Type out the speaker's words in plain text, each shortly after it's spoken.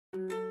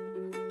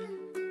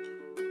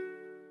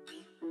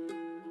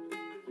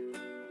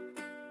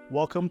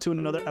Welcome to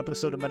another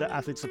episode of Meta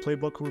Athletes, the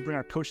Playbook, where we bring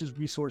our coaches,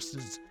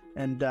 resources,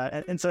 and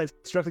insights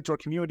directly to our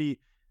community.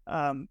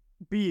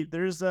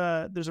 There's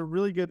a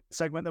really good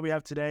segment that we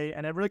have today,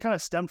 and it really kind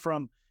of stemmed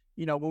from,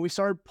 when we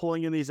started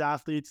pulling in these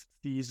athletes,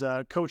 these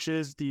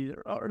coaches,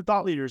 or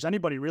thought leaders,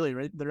 anybody really,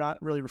 right? They're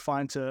not really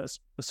refined to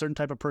a certain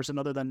type of person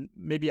other than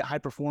maybe a high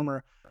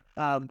performer.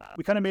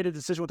 We kind of made a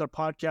decision with our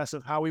podcast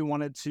of how we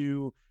wanted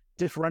to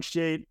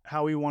differentiate,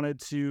 how we wanted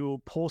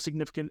to pull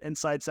significant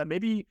insights that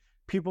maybe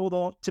people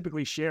don't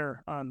typically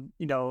share on,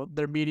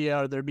 their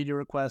media or their media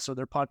requests or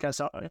their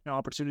podcast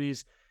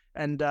opportunities.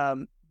 And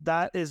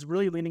that is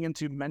really leaning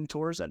into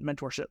mentors and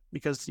mentorship,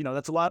 because,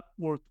 that's a lot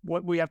more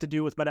what we have to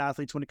do with meta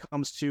athletes when it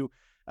comes to,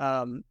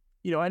 and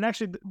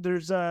actually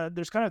there's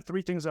kind of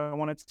three things I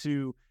wanted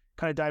to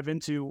kind of dive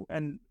into,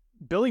 and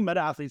building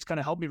meta athletes kind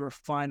of helped me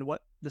refine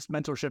what this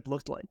mentorship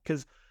looked like.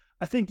 Cause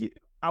I think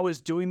I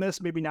was doing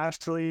this maybe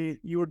naturally.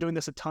 You were doing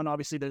this a ton.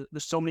 Obviously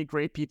there's so many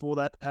great people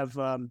that have,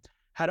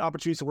 had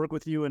opportunities to work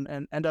with you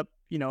and end up,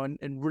 in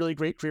really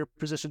great career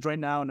positions right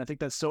now. And I think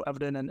that's so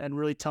evident and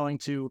really telling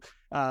to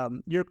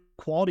your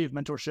quality of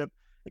mentorship.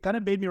 It kind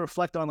of made me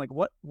reflect on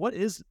what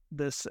is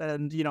this,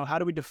 and, how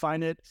do we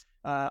define it?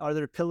 Are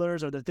there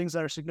pillars? Are there things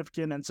that are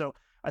significant? And so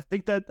I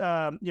think that,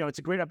 it's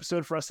a great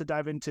episode for us to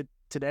dive into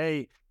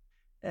today.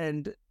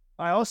 And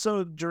I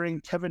also,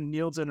 during Kevin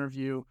Neal's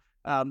interview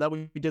that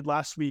we did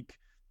last week,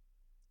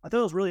 I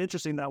thought it was really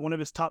interesting that one of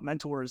his top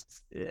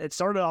mentors, it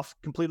started off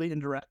completely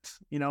indirect.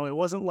 It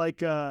wasn't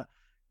like,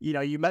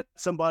 you met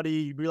somebody,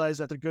 you realize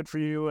that they're good for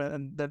you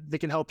and that they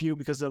can help you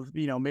because of,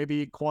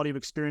 maybe quality of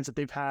experience that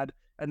they've had,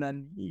 and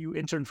then you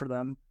intern for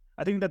them.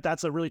 I think that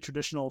that's a really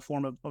traditional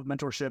form of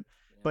mentorship.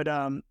 But,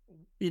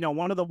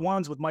 one of the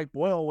ones with Mike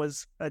Boyle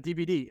was a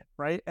DVD,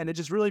 right? And it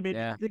just really made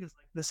me think,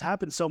 this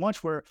happens so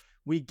much where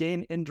we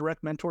gain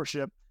indirect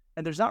mentorship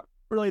and there's not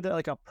really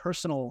a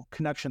personal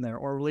connection there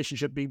or a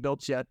relationship being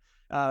built yet.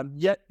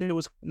 Yet it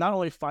was not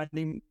only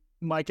finding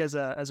Mike as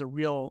a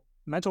real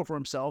mentor for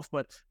himself,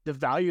 but the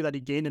value that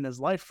he gained in his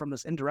life from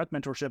this indirect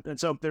mentorship. And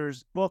so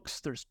there's books,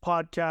 there's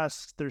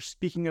podcasts, there's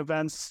speaking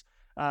events.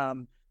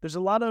 There's a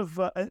lot of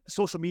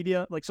social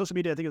media. Like social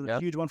media, I think is a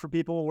huge one for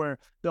people where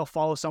they'll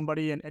follow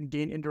somebody and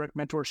gain indirect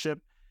mentorship.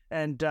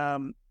 And,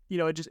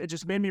 it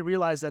just made me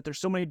realize that there's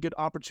so many good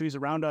opportunities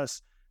around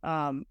us.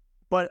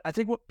 But I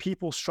think what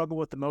people struggle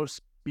with the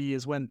most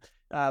is when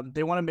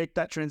they want to make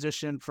that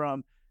transition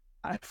from,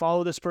 I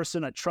follow this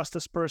person, I trust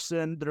this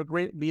person, they're a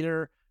great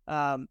leader.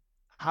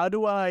 How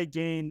do I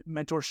gain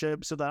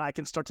mentorship so that I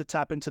can start to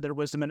tap into their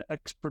wisdom and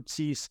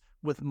expertise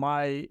with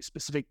my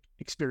specific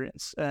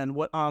experience and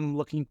what I'm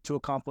looking to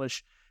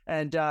accomplish?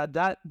 And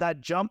that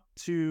jump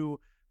to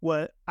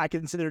what I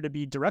consider to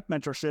be direct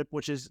mentorship,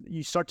 which is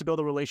you start to build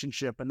a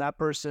relationship, and that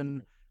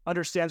person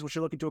understands what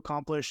you're looking to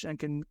accomplish and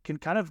can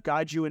kind of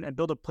guide you and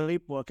build a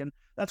playbook. And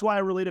that's why I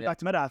relate it back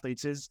to meta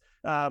athletes is,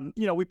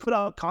 we put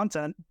out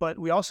content, but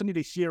we also need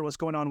to hear what's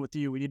going on with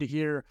you. We need to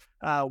hear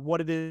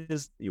what it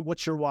is,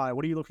 what's your why,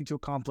 what are you looking to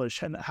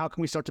accomplish, and how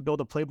can we start to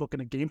build a playbook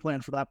and a game plan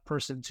for that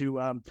person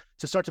to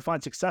start to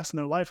find success in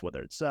their life,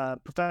 whether it's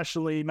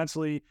professionally,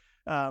 mentally,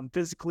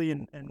 physically,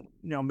 and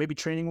maybe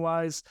training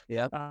wise.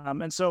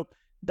 And so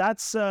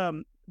that's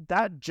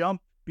that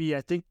jump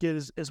I think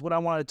is what I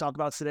wanted to talk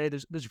about today.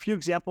 There's a few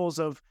examples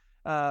of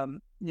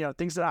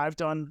things that I've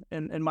done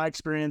in my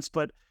experience,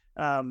 but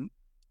I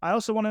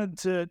also wanted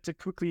to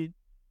quickly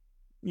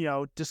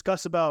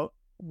discuss about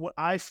what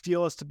I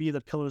feel is to be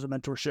the pillars of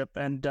mentorship.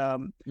 And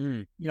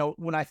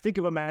when I think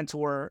of a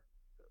mentor,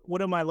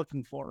 what am I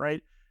looking for?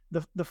 Right.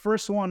 The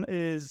first one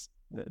is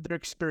they're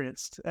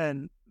experienced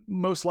and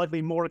most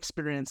likely more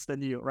experienced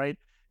than you. Right.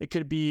 It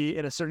could be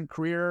in a certain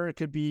career. It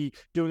could be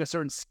doing a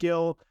certain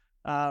skill.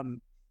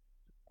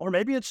 Or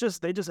maybe it's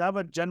just they just have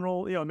a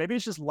general, maybe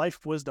it's just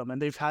life wisdom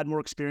and they've had more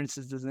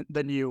experiences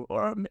than you,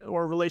 or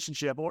a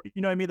relationship, or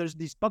there's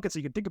these buckets that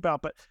you can think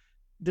about, but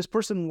this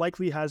person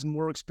likely has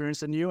more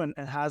experience than you and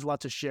has a lot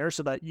to share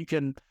so that you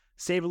can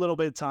save a little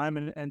bit of time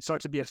and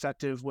start to be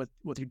effective with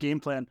your game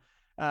plan.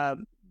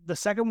 The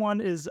second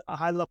one is a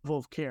high level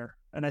of care.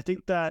 And I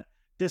think that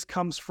this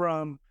comes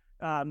from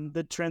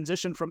the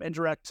transition from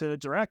indirect to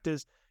direct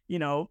is,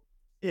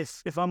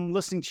 if I'm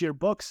listening to your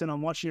books and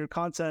I'm watching your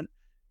content,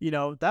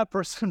 that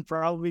person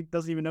probably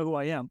doesn't even know who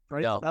I am,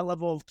 right? Yeah. That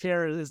level of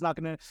care there's not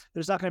going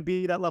to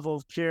be that level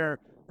of care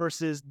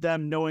versus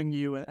them knowing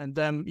you and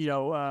them,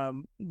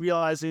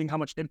 realizing how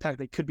much impact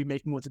they could be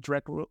making with a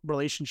direct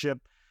relationship.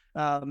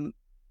 And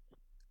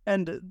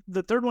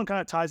the third one kind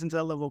of ties into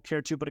that level of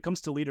care too, but it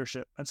comes to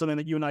leadership. And something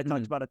that you and I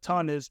talked about a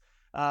ton is,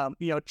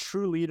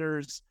 true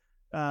leaders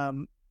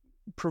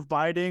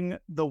providing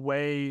the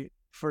way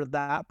for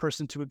that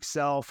person to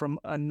excel from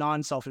a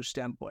non-selfish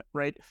standpoint,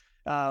 right?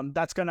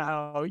 That's kind of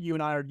how you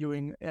and I are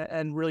doing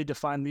and really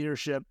define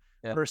leadership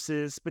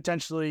versus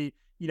potentially,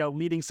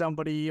 leading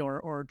somebody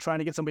or trying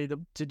to get somebody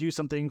to do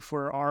something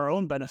for our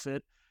own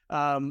benefit,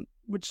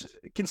 which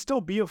can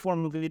still be a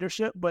form of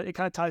leadership, but it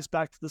kind of ties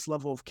back to this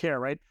level of care,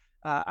 right?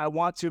 I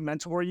want to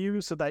mentor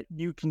you so that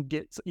you can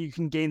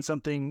gain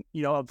something,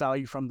 of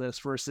value from this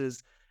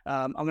versus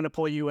I'm going to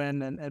pull you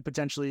in and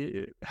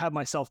potentially have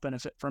myself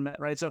benefit from it.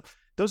 Right. So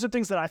those are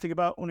things that I think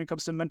about when it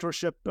comes to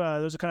mentorship.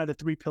 Those are kind of the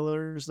three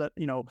pillars that,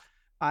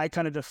 I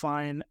kind of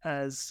define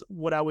as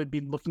what I would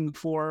be looking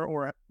for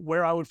or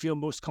where I would feel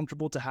most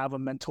comfortable to have a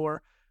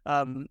mentor.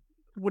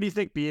 What do you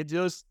think, B?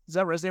 Does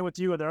that resonate with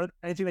you? Are there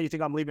anything that you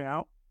think I'm leaving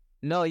out?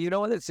 No, you know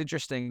what? That's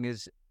interesting.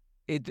 Is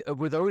it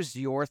were those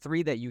your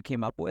three that you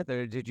came up with,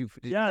 or did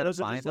Yeah, you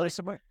those are find just those like,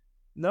 somewhere?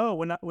 no,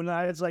 when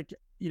I was like,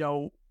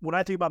 when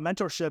I think about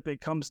mentorship,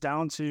 it comes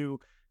down to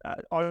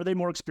are they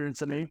more experienced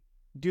than me?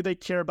 Do they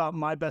care about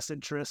my best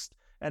interest?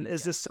 And Yes.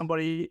 is this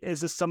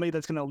somebody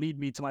that's going to lead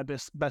me to my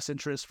best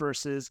interest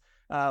versus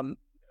um,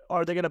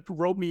 are they going to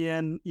rope me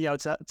in,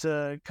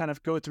 to kind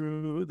of go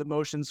through the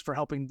motions for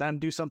helping them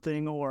do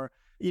something? Or,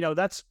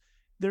 that's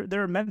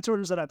there are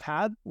mentors that I've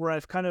had where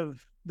I've kind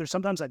of there's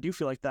sometimes I do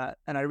feel like that.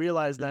 And I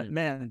realize that, Mhm.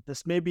 man,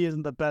 this maybe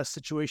isn't the best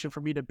situation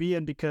for me to be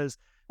in because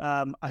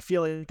I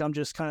feel like I'm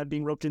just kind of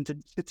being roped into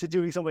to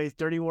doing somebody's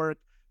dirty work,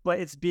 but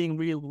it's being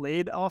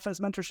relayed off as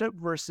mentorship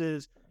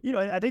versus,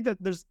 I think that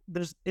there's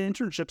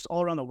internships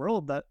all around the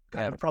world that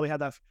kind Yeah. of probably have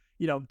that,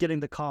 getting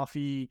the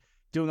coffee,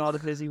 doing all the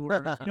busy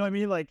work. You know what I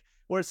mean? Like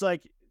where it's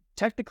like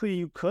technically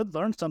you could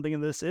learn something,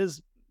 and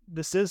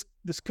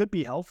this could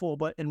be helpful,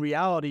 but in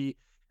reality,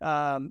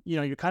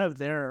 you're kind of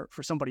there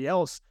for somebody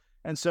else.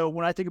 And so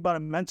when I think about a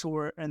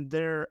mentor and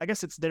I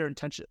guess it's their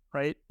intention,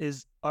 right?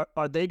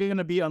 Are they going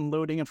to be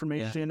unloading Yeah.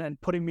 information and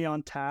putting me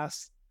on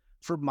task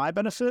for my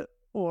benefit,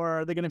 or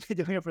are they going to be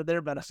doing it for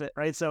their benefit,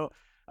 right? So,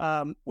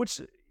 which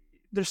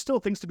there's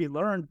still things to be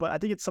learned, but I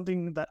think it's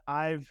something that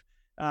I've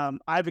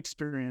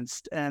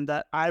experienced and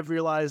that I've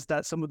realized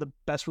that some of the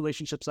best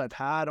relationships I've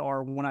had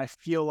are when I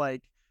feel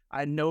like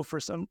I know for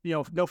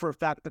a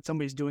fact that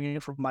somebody's doing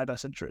it for my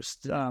best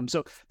interest.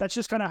 So that's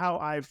just kind of how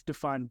I've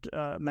defined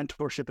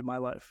mentorship in my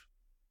life.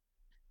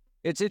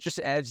 It's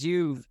interesting as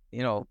you've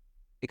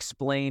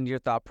explained your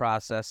thought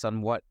process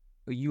on what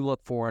you look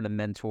for in a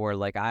mentor.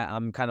 Like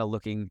I'm kind of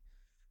looking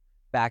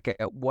back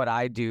at what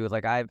I do.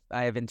 Like I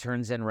have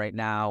interns in right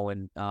now,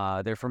 and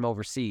they're from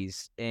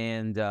overseas.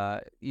 And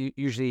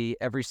usually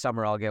every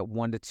summer I'll get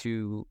 1 to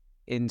 2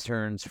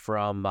 interns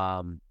from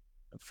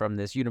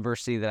this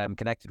university that I'm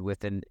connected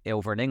with in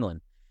over in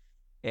England.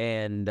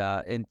 And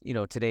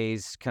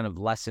today's kind of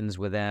lessons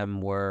with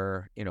them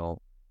were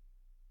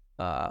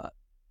uh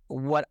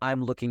what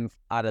I'm looking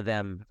out of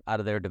them, out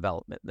of their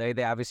development. They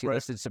obviously Right.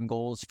 listed some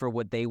goals for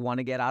what they want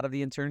to get out of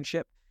the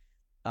internship,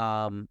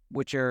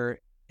 which are,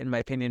 in my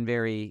opinion,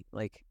 very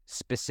like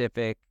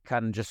specific,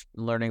 kind of just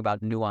learning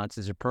about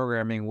nuances of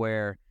programming.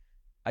 Where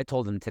I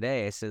told them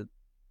today, I said,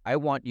 I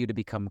want you to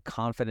become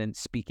confident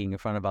speaking in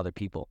front of other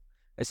people.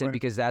 I said, Right.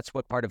 because that's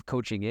what part of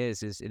coaching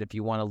is if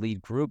you want to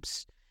lead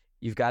groups,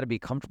 you've got to be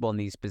comfortable in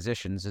these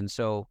positions. And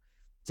so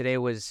today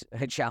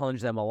I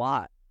challenged them a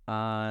lot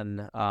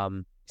on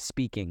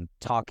speaking,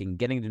 talking,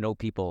 getting to know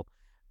people,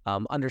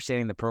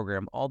 understanding the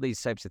program, all these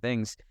types of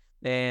things.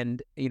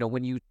 And,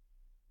 when you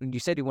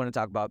said you want to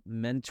talk about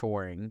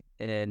mentoring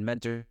and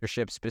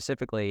mentorship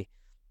specifically,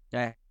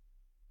 I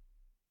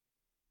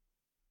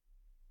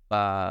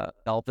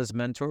help as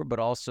mentor, but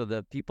also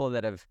the people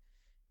that have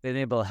been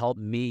able to help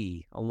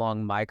me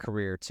along my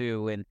career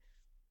too. And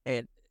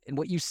and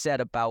what you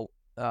said about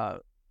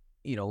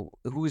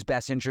whose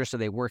best interest are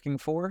they working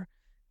for?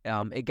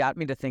 It got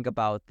me to think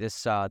about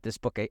this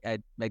book. I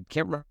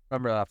can't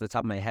remember off the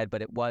top of my head,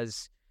 but it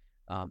was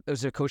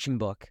a coaching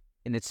book,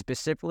 and it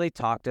specifically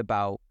talked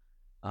about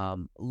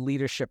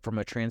leadership from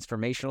a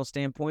transformational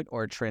standpoint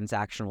or a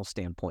transactional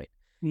standpoint.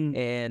 Mm,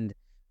 And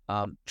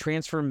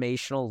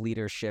transformational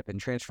leadership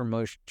and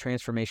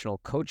transformational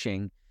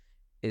coaching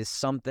is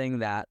something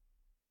that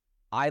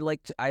I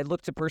look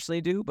to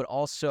personally do, but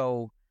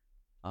also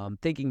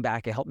thinking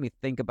back, it helped me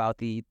think about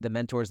the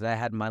mentors that I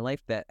had in my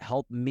life that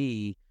helped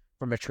me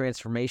from a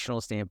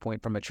transformational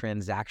standpoint, from a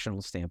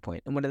transactional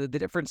standpoint. And one of the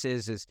difference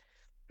is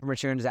from a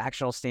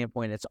transactional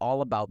standpoint, it's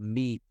all about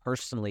me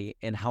personally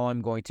and how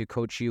I'm going to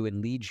coach you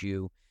and lead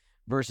you,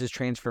 versus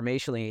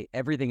transformationally,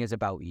 everything is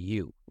about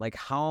you. Like,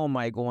 how am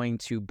I going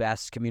to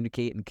best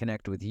communicate and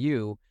connect with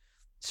you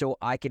so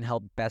I can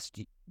help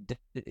best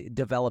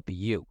develop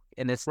you?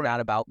 And it's right. not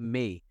about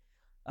me.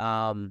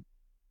 Um,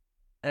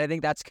 and I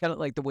think that's kind of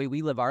like the way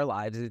we live our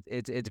lives.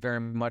 It's very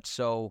much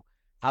so.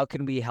 How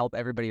can we help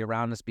everybody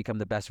around us become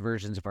the best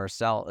versions of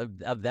ourselves,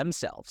 of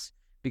themselves?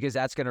 Because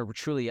that's going to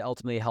truly,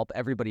 ultimately help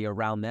everybody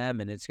around them,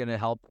 and it's going to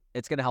help.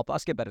 It's going to help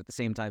us get better at the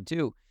same time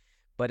too.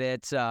 But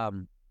it's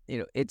some of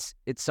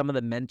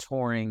the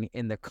mentoring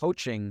in the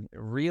coaching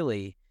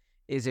really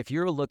is, if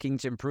you're looking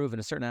to improve in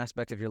a certain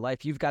aspect of your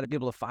life, you've got to be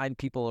able to find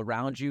people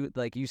around you,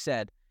 like you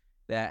said,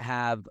 that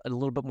have a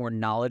little bit more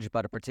knowledge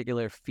about a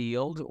particular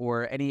field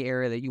or any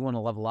area that you want to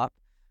level up,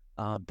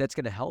 that's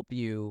going to help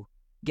you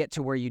get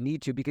to where you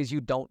need to, because you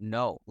don't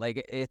know.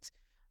 Like,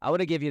 I want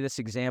to give you this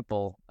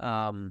example.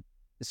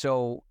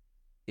 So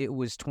it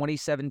was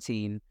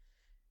 2017,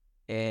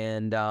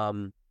 and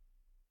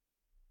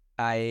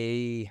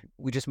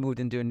we just moved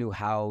into a new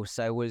house.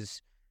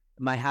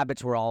 My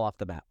habits were all off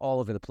the map, all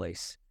over the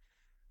place.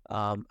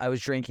 I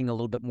was drinking a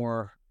little bit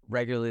more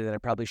regularly than I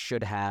probably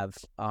should have.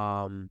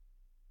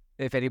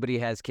 If anybody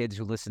has kids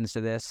who listens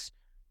to this,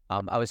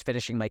 I was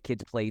finishing my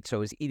kids' plate, so I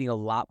was eating a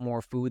lot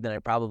more food than I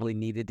probably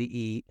needed to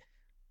eat.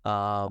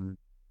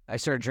 I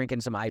started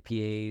drinking some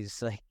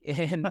IPAs, like,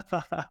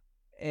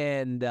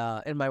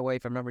 and my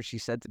wife, I remember she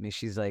said to me,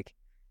 she's like,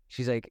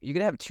 "You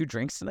gonna have 2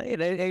 drinks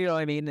tonight?" And you know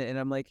what I mean? And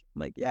I'm like,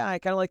 yeah, I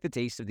kind of like the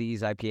taste of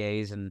these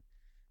IPAs, and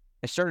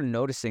I started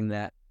noticing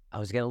that I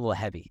was getting a little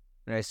heavy,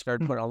 and I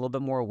started putting on a little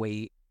bit more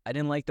weight. I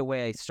didn't like the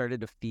way I started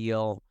to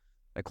feel.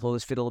 My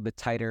clothes fit a little bit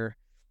tighter.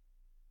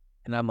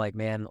 And I'm like,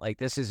 man, like,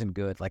 this isn't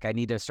good. Like, I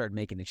need to start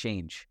making a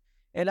change.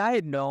 And I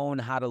had known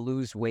how to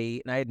lose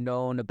weight, and I had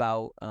known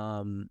about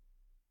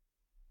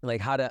like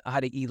how to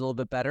eat a little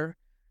bit better,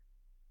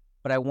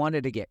 but I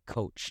wanted to get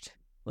coached.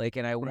 Like,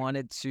 and I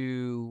wanted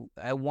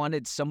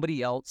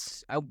somebody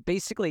else. I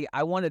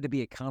wanted to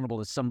be accountable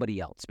to somebody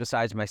else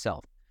besides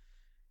myself.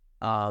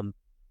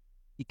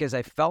 Because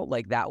I felt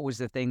like that was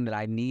the thing that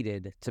I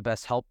needed to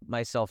best help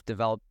myself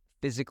develop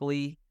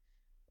physically,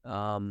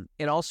 and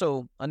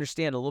also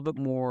understand a little bit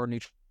more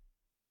nutrition.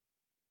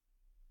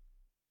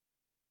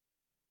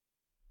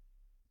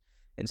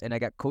 And I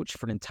got coached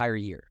for an entire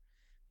year,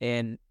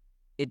 and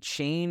it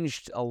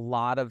changed a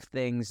lot of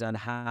things on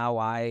how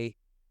I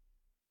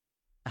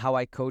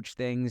coach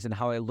things and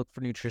how I look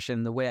for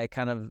nutrition, the way I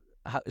kind of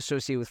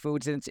associate with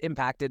foods, and it's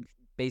impacted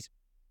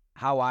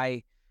how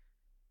I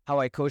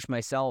coach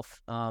myself,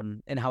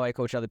 and how I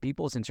coach other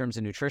people in terms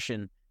of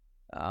nutrition.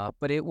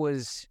 But it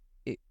was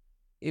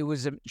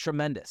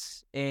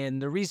tremendous.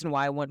 And the reason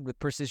why I went with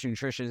Precision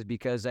Nutrition is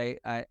because I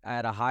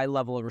had a high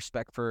level of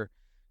respect for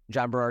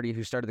John Berardi,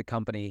 who started the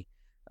company.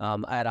 I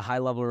had a high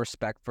level of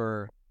respect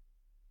for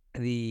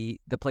the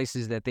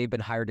places that they've been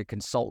hired to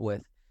consult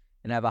with.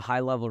 And I have a high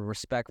level of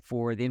respect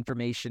for the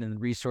information and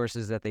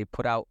resources that they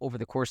put out over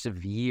the course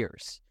of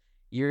years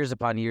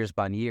upon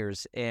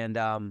years. And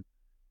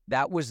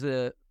that was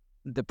the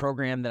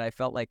program that I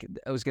felt like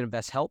it was going to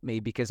best help me,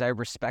 because I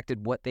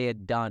respected what they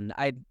had done.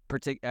 I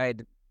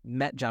had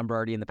met John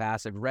Berardi in the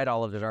past. I've read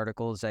all of his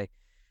articles. I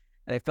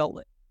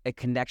felt a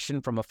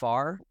connection from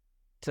afar,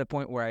 to the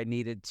point where I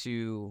needed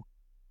to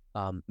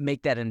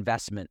make that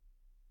investment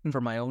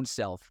for my own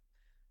self.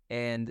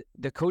 And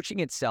the coaching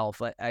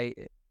itself,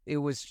 it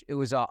was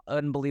an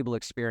unbelievable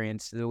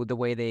experience. The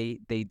way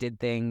they did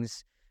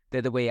things,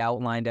 the way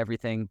outlined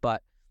everything.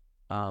 But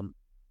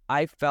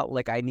I felt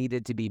like I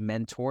needed to be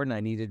mentored and I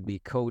needed to be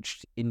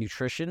coached in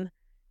nutrition,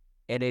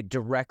 and it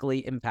directly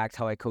impacts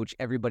how I coach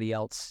everybody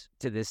else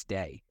to this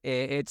day.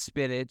 It's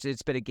been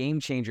a game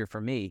changer for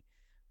me.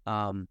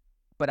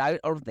 But I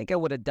don't think I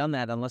would have done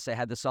that unless I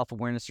had the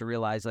self-awareness to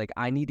realize, like,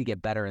 I need to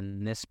get better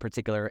in this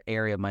particular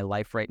area of my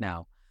life right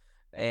now.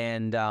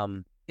 And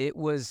it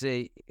was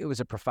a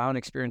profound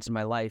experience in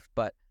my life.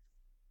 But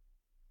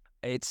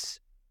there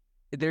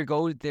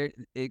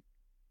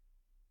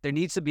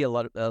needs to be a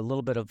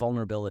little bit of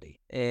vulnerability,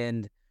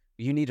 and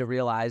you need to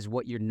realize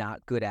what you're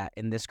not good at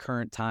in this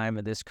current time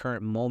and this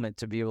current moment,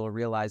 to be able to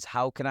realize,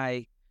 how can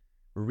I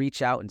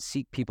reach out and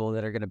seek people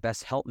that are going to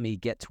best help me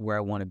get to where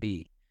I want to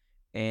be.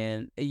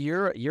 And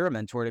you're a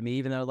mentor to me,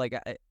 even though, like,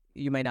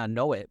 you may not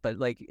know it, but,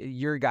 like,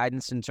 your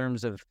guidance in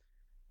terms of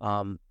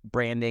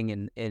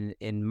branding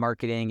and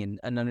marketing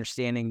and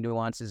understanding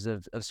nuances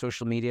of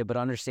social media, but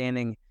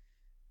understanding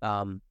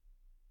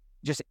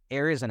just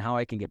areas on how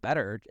I can get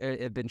better,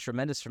 have been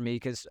tremendous for me,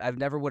 because I've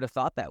never would have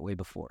thought that way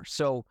before.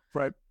 So,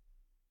 Right.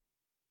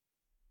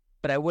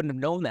 but I wouldn't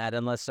have known that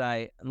unless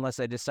I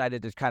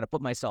decided to kind of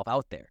put myself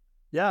out there.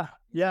 Yeah.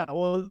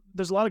 Well,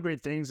 there's a lot of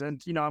great things,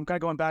 and I'm kind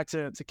of going back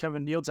to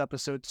Kevin Neal's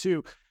episode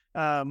too.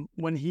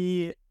 When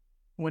he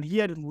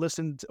had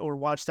listened or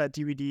watched that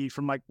DVD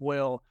from Mike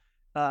Boyle,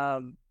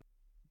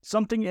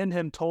 something in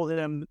him told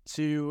him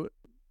to,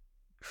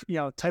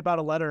 type out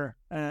a letter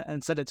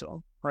and send it to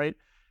him, right?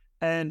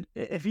 And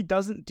if he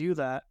doesn't do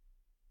that,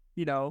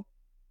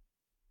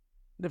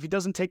 if he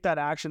doesn't take that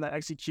action, that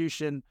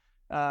execution,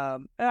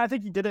 and I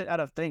think he did it out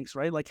of thanks,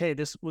 right? Like, hey,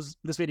 this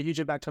made a huge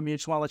impact on me. I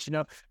just want to let you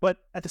know. But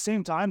at the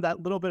same time,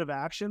 that little bit of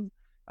action,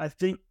 I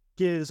think,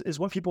 is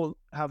what people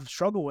have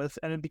struggled with.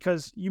 And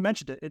because you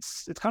mentioned it,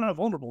 it's kind of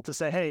vulnerable to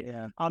say, hey,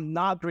 Yeah. I'm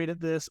not great at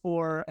this,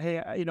 or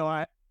hey,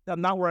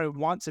 I'm not where I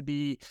want to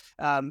be.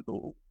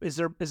 Is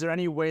there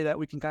any way that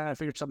we can kind of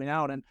figure something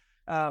out? And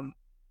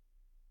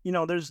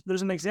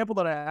there's an example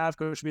that I have,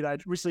 Coach B, that I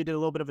recently did a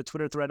little bit of a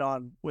Twitter thread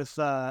on with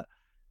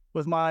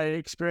my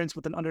experience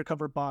with an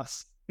undercover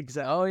boss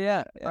exec. Oh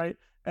yeah. Right.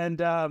 And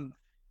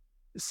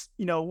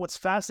what's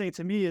fascinating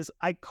to me is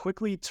I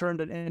quickly turned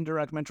an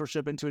indirect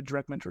mentorship into a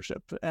direct mentorship.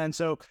 And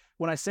so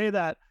when I say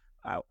that,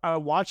 I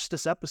watched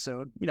this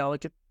episode,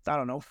 like, I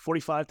don't know,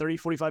 45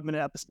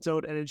 minute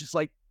episode, and it just,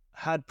 like,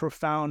 had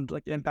profound,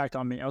 like, impact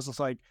on me. I was just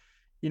like,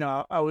 I think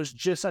I was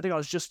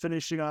just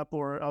finishing up,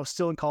 or I was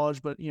still in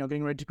college, but,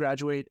 getting ready to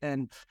graduate.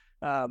 And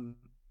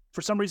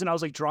for some reason I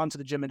was, like, drawn to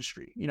the gym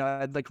industry.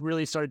 I'd, like,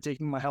 really started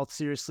taking my health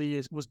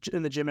seriously, was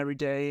in the gym every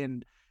day,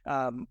 and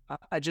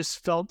I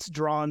just felt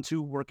drawn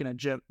to work in a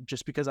gym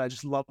just because I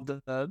just loved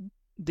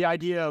the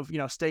idea of,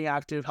 staying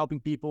active, helping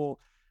people.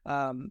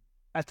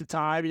 At the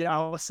time,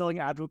 I was selling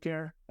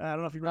Advocare. I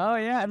don't know if you remember. Oh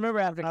yeah, I remember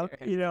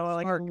Advocare.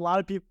 Like Spark.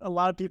 a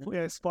lot of people,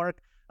 yeah, Spark.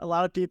 A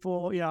lot of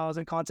people, I was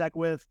in contact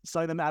with,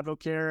 selling them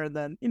Advocare, and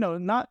then,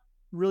 not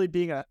really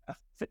being a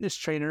fitness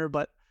trainer,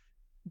 but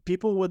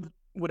people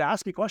would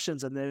ask me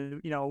questions, and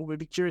then, would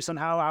be curious on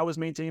how I was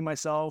maintaining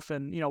myself,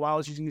 and, while I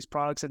was using these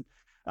products. And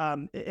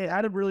it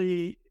had a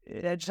really,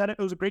 it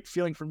was a great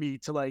feeling for me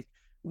to, like,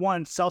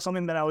 one, sell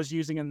something that I was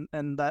using,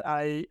 and that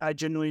I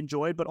genuinely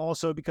enjoyed, but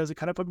also because it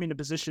kind of put me in a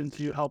position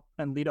to help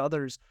and lead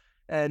others.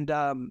 And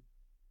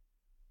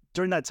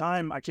during that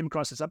time, I came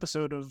across this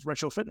episode of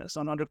Retro Fitness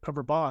on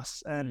Undercover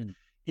Boss. And,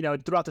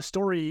 throughout the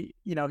story,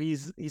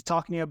 he's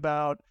talking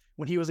about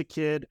when he was a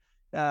kid,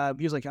 he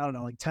was like, I don't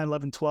know, like 10,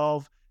 11,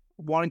 12,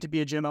 wanting to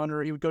be a gym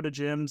owner. He would go to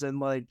gyms, and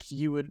like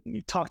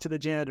he'd talk to the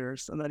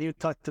janitors, and then he would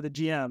talk to the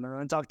GM, and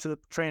then talk to the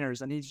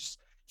trainers. And he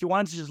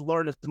wanted to just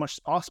learn as much as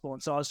possible.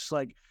 And so I was just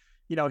like,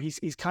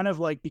 he's kind of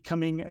like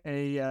becoming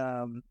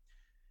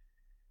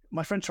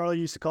my friend Charlie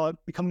used to call it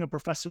becoming a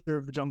professor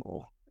of the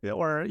jungle. Yeah.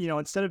 Or,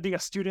 instead of being a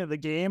student of the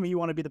game, you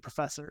want to be the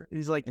professor.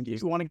 He's like,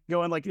 you want to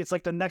go and, like, it's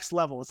like the next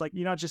level. It's like,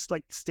 you're not just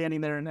like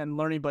standing there and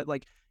learning, but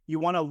like, you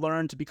want to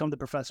learn to become the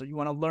professor. You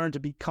want to learn to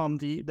become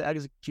the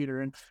executor.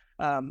 And,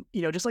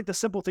 just like the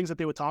simple things that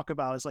they would talk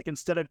about is like,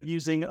 instead of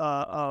using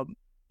a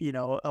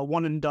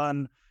one and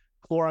done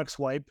Clorox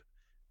wipe,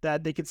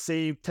 that they could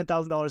save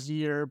 $10,000 a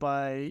year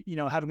by,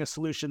 having a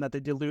solution that they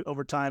dilute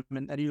over time,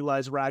 and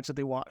utilize rags that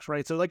they wash,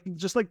 right? So like,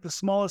 just like the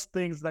smallest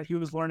things that he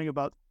was learning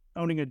about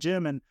owning a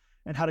gym, and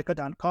how to cut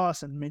down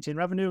costs and maintain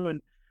revenue.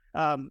 And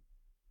I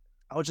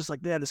was just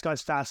like, man, this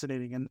guy's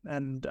fascinating.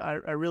 And I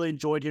really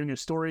enjoyed hearing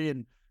his story.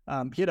 And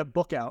he had a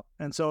book out.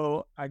 And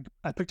so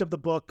I picked up the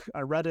book,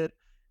 I read it,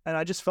 and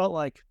I just felt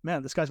like,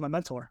 man, this guy's my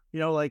mentor.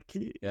 Like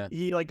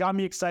he like got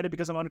me excited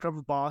because I'm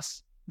Undercover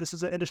Boss. This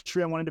is an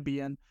industry I wanted to be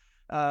in.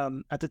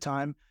 At the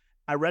time,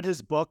 I read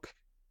his book,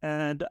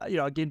 and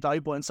I gained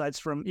valuable insights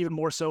from, even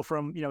more so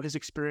from, his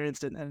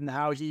experience, and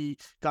how he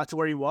got to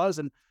where he was.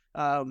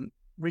 And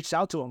reached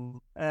out to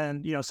him,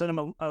 and sent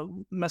him a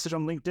message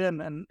on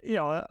LinkedIn. And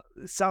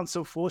it sounds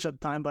so foolish at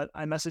the time, but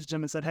I messaged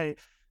him and said, hey,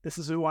 this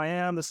is who I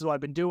am, this is what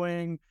I've been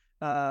doing.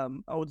 I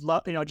would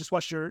love, I just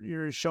watched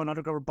your show on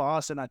Undercover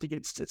Boss, and I think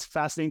it's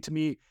fascinating to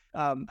me.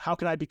 How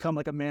can I become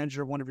like a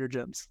manager of one of your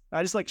gyms?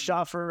 I just like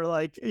shot for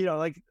like,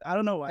 like, I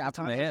don't know, at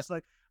the time, it's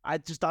like, I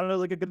just thought it was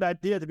like a good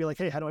idea to be like,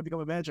 hey, how do I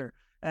become a manager?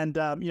 And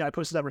I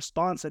posted that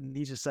response, and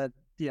he just said,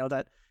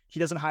 that he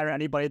doesn't hire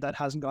anybody that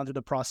hasn't gone through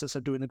the process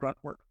of doing the grunt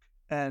work.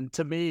 And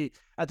to me,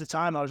 at the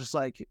time, I was just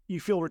like, you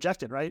feel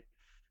rejected, right?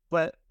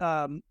 But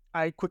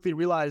I quickly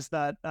realized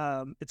that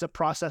it's a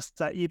process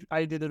that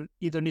I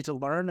either need to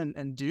learn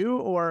and do,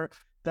 or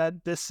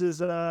that this is,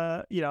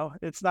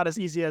 it's not as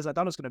easy as I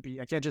thought it was going to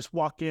be. I can't just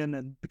walk in,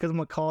 and because I'm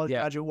a college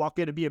graduate, walk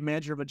in and be a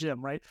manager of a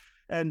gym, right?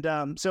 And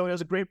so it was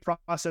a great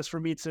process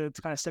for me to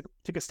kind of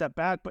take a step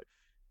back. But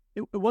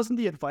it wasn't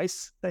the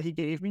advice that he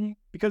gave me,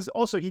 because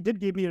also he did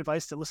give me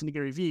advice to listen to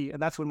Gary Vee,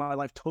 and that's when my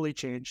life totally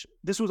changed.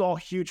 This was all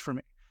huge for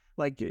me.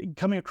 Like,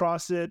 coming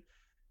across it,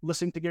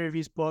 listening to Gary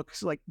Vee's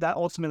books, like that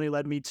ultimately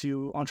led me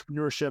to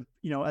entrepreneurship,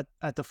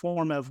 at the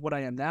form of what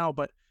I am now.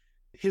 But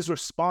his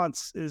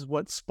response is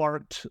what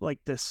sparked like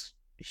this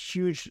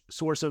huge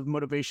source of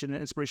motivation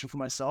and inspiration for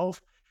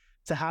myself,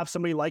 to have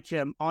somebody like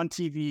him on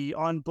TV,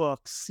 on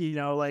books,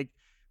 like,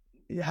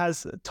 it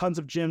has tons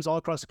of gyms all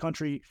across the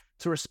country,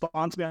 to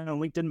respond to me on a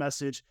LinkedIn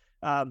message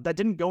that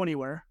didn't go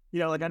anywhere.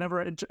 Like, I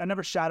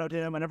never shadowed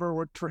him, I never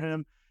worked for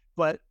him,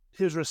 but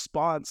his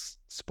response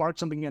sparked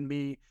something in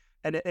me,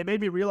 and it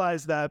made me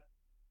realize that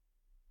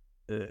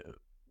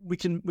we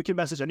can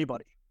message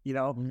anybody,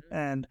 Mm-hmm.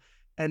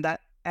 and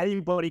that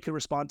anybody could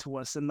respond to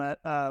us, and that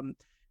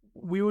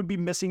we would be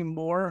missing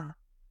more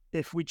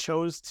if we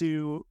chose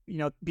to,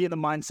 be in the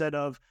mindset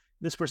of,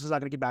 this person's not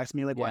going to get back to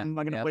me. Like, why am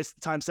I going to waste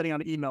the time sending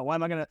out an email? Why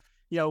am I going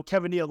to,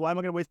 Kevin Neal, why am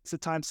I going to waste the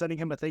time sending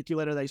him a thank you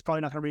letter that he's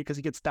probably not going to read because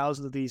he gets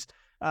thousands of these?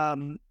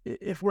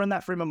 If we're in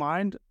that frame of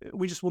mind,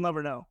 we just will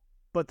never know.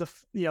 But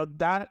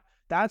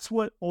that's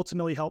what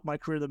ultimately helped my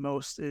career the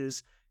most,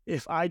 is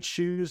if I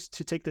choose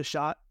to take the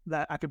shot,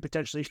 that I could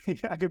potentially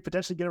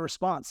get a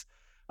response.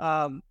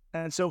 And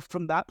so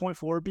from that point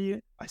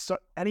forward,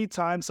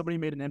 anytime somebody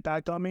made an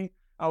impact on me,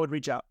 I would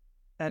reach out.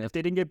 And if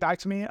they didn't get back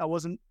to me, I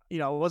wasn't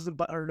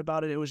butthurt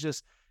about it. It was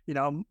just,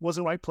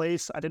 wasn't the right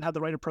place. I didn't have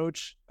the right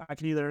approach. I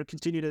can either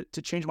continue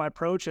to change my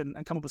approach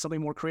and come up with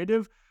something more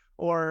creative,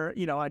 or,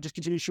 I just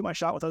continue to shoot my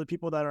shot with other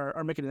people that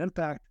are making an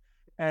impact.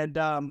 And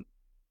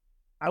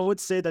I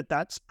would say that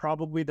that's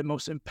probably the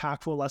most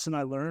impactful lesson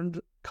I learned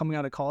coming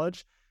out of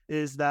college,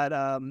 is that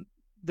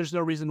there's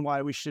no reason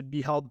why we should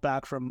be held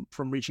back from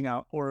reaching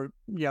out, or,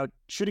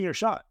 shooting your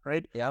shot,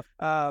 right? Yeah.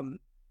 So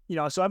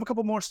I have a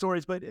couple more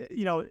stories, but,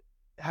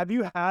 have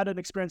you had an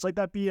experience like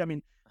that, B? I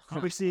mean,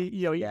 obviously,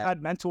 you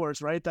had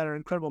mentors, right, that are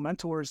incredible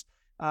mentors.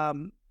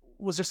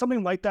 Was there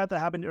something like that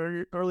happened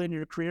early in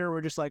your career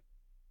where just like,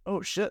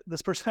 oh shit,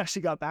 this person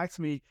actually got back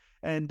to me,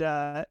 and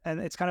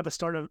it's kind of a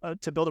start of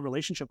to build a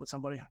relationship with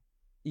somebody.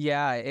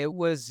 Yeah, it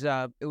was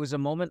a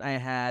moment I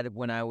had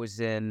when uh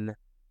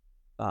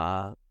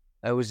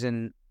I was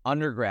in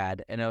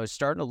undergrad, and I was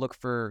starting to look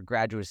for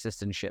graduate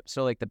assistantship.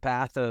 So like the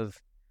path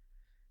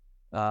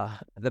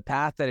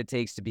that it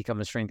takes to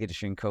become a strength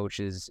conditioning coach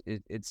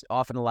it's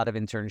often a lot of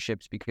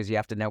internships, because you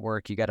have to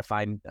network, you got to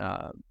find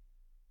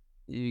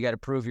you got to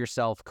prove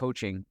yourself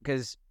coaching,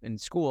 because in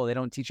school they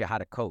don't teach you how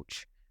to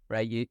coach,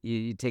 right?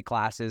 You take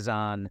classes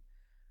on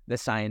the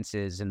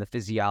sciences and the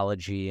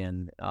physiology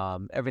and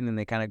everything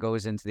that kind of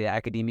goes into the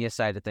academia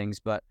side of things,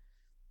 but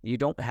you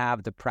don't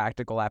have the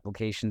practical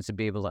applications to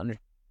be able to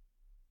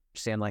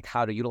understand like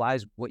how to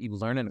utilize what you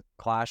learn in a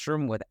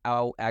classroom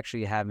without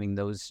actually having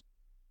those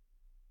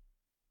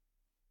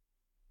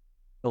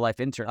the life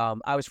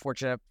intern. I was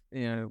fortunate,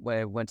 when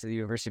I went to the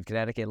University of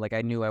Connecticut, like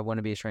I knew I wanted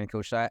to be a strength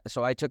coach.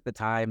 So I took the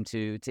time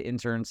to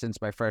intern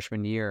since my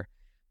freshman year.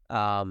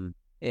 And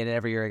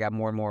every year I got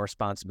more and more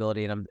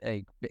responsibility, and I'm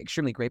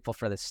extremely grateful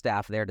for the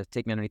staff there to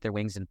take me underneath their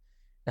wings and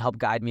to help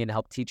guide me and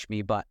help teach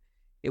me. But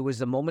it was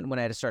the moment when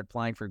I had to start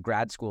applying for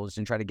grad schools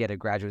and try to get a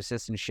graduate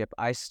assistantship.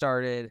 I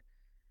started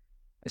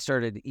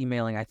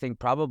emailing, I think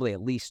probably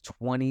at least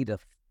 20 to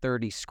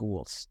 30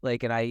 schools.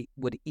 Like, and I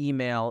would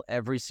email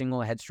every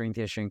single head strength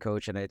conditioning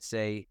coach, and I'd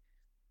say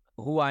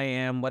who I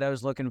am, what I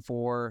was looking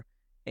for,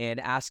 and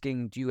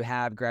asking, do you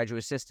have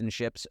graduate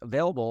assistantships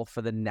available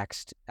for the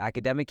next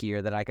academic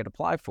year that I could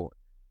apply for?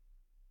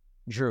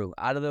 Drew,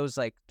 out of those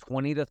like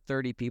 20 to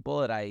 30 people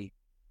that I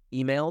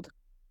emailed,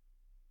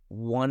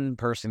 one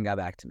person got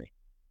back to me.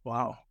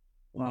 Wow.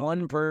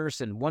 One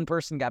person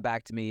got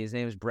back to me. His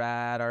name is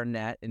Brad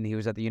Arnett, and he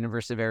was at the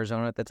University of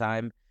Arizona at the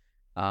time.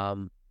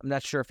 I'm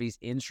not sure if he's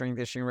in strength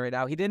conditioning right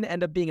now. He didn't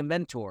end up being a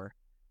mentor,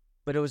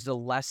 but it was the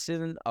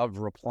lesson of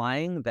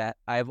replying that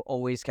I've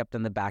always kept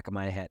in the back of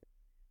my head,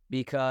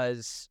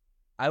 because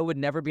I would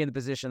never be in the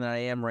position that I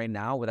am right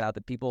now without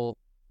the people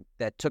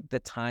that took the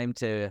time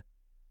to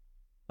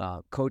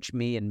coach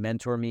me and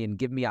mentor me and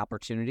give me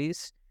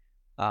opportunities.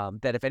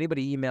 That if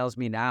anybody emails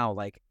me now,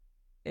 like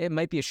it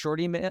might be a short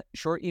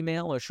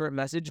email or short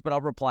message, but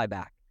I'll reply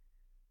back.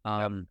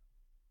 And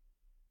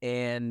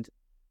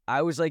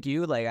I was like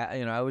you, like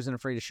I wasn't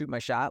afraid to shoot my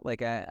shot.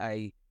 Like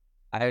I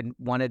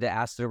wanted to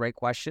ask the right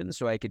questions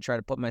so I could try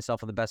to put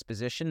myself in the best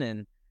position.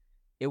 And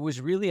it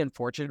was really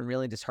unfortunate and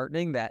really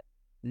disheartening that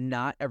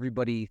not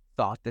everybody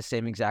thought the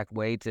same exact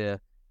way to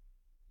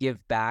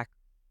give back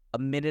a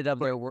minute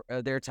of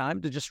their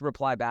time to just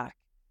reply back.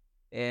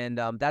 And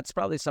that's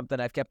probably something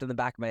I've kept in the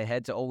back of my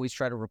head, to always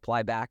try to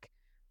reply back.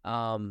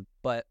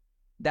 But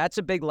that's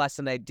a big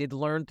lesson I did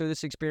learn through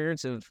this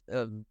experience of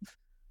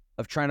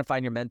trying to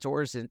find your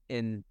mentors.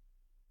 And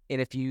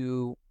if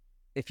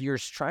you're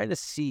trying to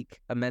seek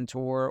a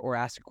mentor or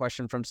ask a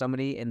question from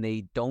somebody and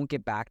they don't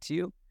get back to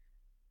you,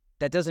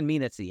 that doesn't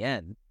mean it's the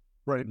end.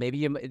 Right.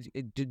 Maybe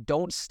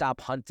don't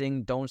stop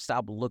hunting, don't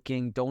stop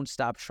looking, don't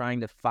stop trying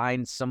to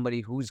find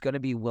somebody who's going to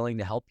be willing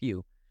to help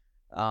you.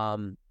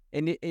 And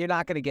you're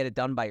not going to get it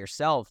done by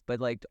yourself, but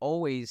like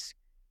always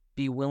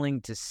be willing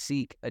to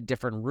seek a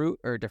different route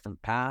or a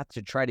different path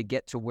to try to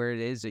get to where it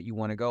is that you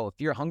want to go. If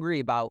you're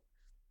hungry about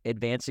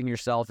advancing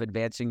yourself,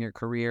 advancing your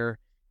career,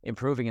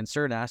 improving in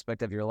certain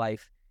aspect of your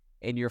life,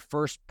 and your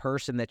first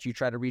person that you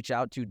try to reach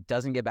out to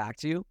doesn't get back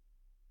to you,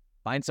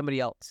 find somebody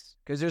else,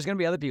 because there's going to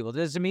be other people. It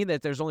doesn't mean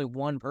that there's only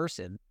one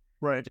person.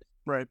 Right.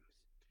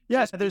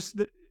 Yeah.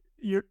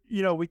 We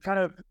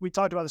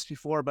talked about this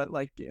before, but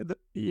like,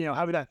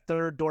 having that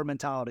third door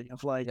mentality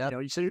of like, Yep.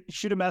 You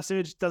shoot a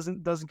message,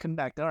 doesn't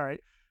connect. All right.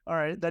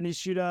 Then you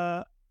shoot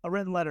a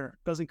written letter,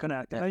 doesn't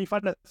connect. Yep. And then you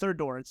find a third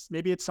door.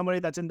 Maybe it's somebody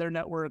that's in their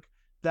network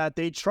that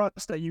they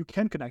trust that you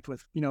can connect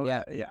with.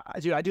 Yeah.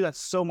 I do that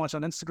so much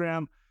on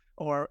Instagram,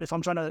 or if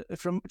I'm trying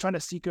to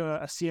seek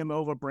a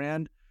CMO of a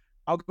brand,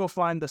 I'll go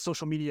find the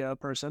social media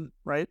person,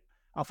 right?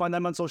 I'll find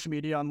them on social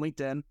media on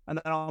LinkedIn, and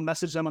then I'll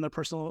message them on their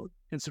personal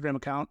Instagram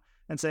account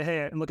and say,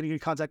 hey, I'm looking to get in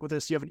contact with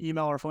this. Do you have an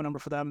email or a phone number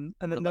for them?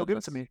 And then they'll give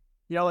it to me.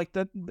 Like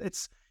that.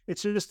 It's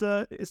just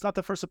it's not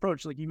the first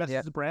approach. Like you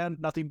message the brand,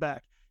 nothing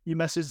back. You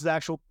message the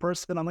actual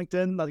person on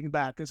LinkedIn, nothing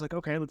back. It's like,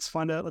 okay, let's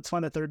find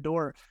a third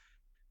door.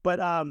 But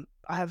I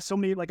have so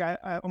many, like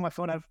I on my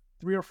phone, I have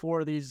 3 or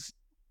 4 of these.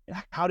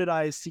 How did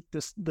I seek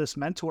this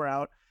mentor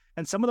out?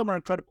 And some of them are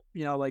incredible,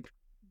 like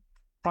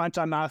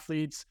primetime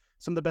athletes,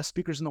 some of the best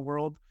speakers in the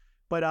world.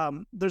 But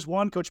there's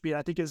one, Coach B,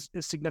 I think is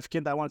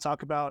significant that I want to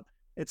talk about.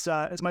 It's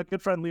my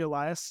good friend Lee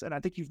Elias, and I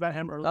think you've met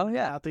him earlier. Oh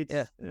yeah, athletes.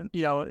 Yeah.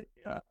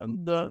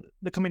 The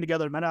coming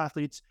together of men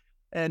athletes,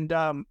 and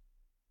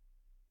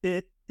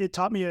it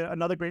taught me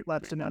another great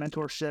lesson in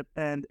mentorship,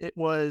 and it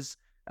was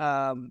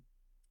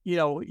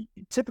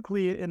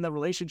typically in the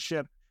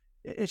relationship,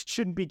 it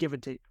shouldn't be give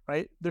and take,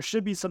 right? There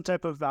should be some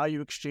type of value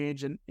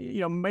exchange, and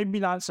maybe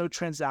not so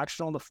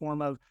transactional in the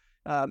form of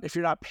if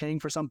you're not paying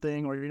for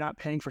something or you're not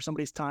paying for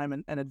somebody's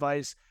time and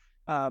advice,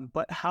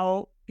 but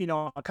how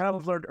I kind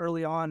of learned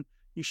early on,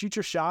 you shoot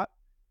your shot,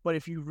 but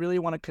if you really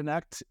want to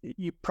connect,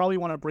 you probably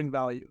want to bring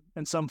value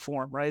in some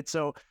form, right?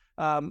 So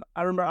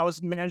I remember I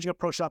was managing a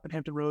pro shop in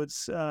Hampton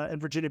Roads in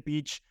Virginia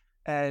Beach,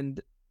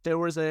 and there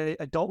was a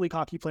adult league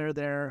hockey player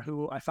there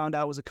who I found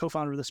out was a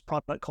co-founder of this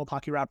product called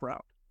Hockey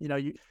Wraparound.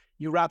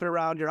 You wrap it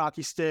around your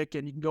hockey stick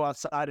and you can go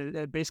outside, and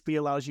it basically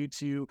allows you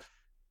to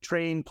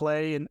train,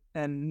 play,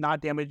 and not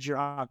damage your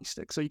hockey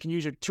stick. So you can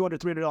use your $200,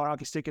 $300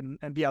 hockey stick and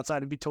be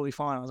outside and be totally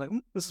fine. I was like,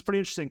 this is pretty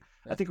interesting.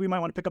 Yeah. I think we might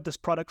want to pick up this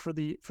product for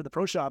the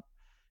pro shop.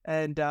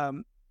 And,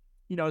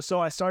 so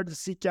I started to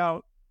seek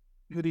out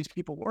who these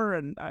people were,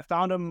 and I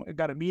found them, I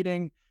got a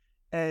meeting.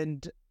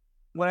 And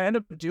what I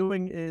ended up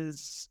doing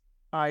is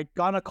I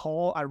got a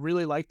call. I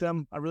really liked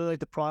them. I really liked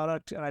the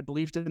product and I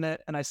believed in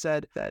it. And I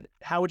said that,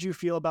 how would you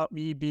feel about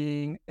me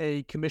being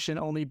a commission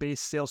only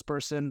based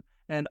salesperson?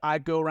 And I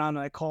go around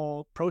and I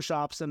call pro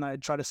shops and I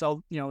try to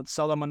sell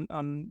them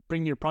on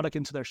bringing your product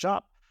into their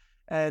shop.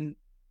 And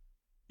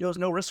there was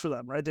no risk for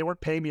them, right? They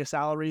weren't paying me a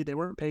salary. They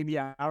weren't paying me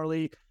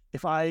hourly.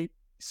 If I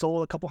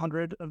sold a couple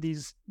hundred of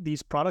these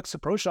products to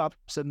pro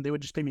shops, and they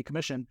would just pay me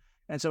commission.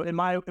 And so in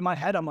my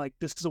head, I'm like,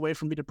 this is a way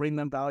for me to bring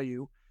them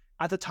value.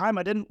 At the time,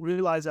 I didn't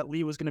realize that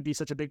Lee was going to be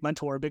such a big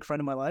mentor, a big friend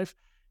in my life.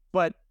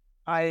 But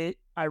I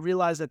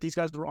realized that these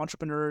guys were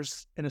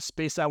entrepreneurs in a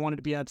space that I wanted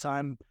to be at the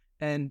time,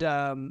 and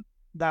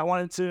that I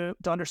wanted to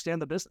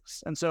understand the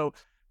business. And so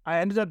I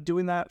ended up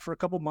doing that for a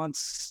couple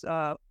months.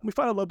 We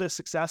found a little bit of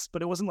success,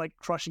 but it wasn't like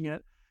crushing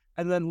it.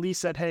 And then Lee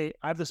said, hey,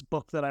 I have this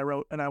book that I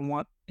wrote, and I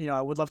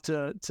would love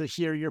to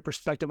hear your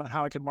perspective on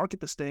how I can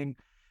market this thing.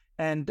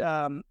 And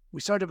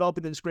we started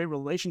developing this great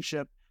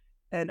relationship.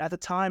 And at the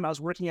time, I was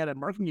working at a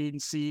marketing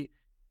agency,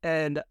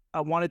 and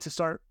I wanted to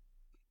start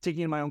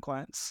taking in my own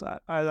clients.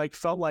 I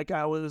felt like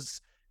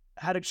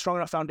had a strong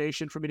enough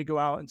foundation for me to go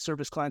out and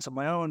service clients on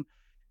my own.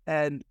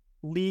 And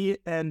Lee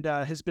and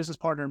his business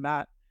partner,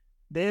 Matt,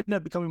 they ended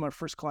up becoming my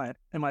first client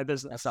in my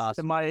business. That's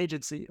awesome. In my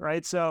agency,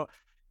 right? So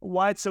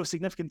why it's so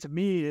significant to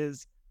me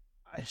is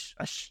I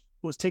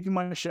was taking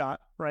my shot,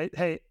 right?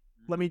 Hey,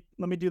 let me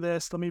do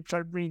this. Let me try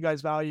to bring you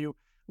guys value.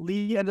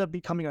 Lee ended up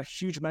becoming a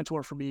huge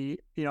mentor for me,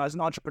 as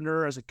an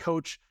entrepreneur, as a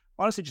coach,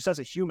 honestly, just as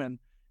a human.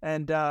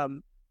 And,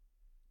 them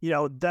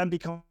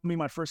becoming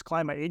my first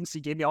client, my agency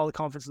gave me all the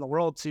confidence in the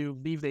world to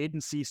leave the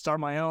agency, start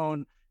my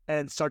own,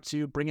 and start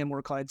to bring in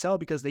more clientele,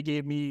 because they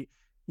gave me,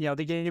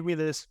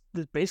 this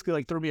basically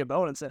like threw me a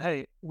bone and said,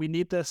 hey, we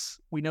need this.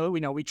 We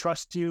we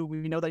trust you.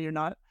 We know that you're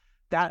not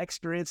that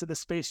experienced in this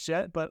space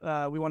yet, but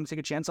we want to take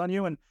a chance on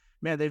you. And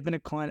man, they've been a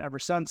client ever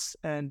since.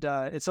 And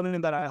it's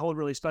something that I hold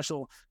really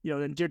special,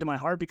 and dear to my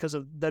heart because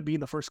of them being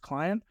the first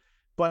client.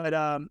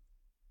 But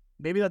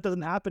maybe that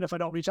doesn't happen if I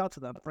don't reach out to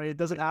them, right? It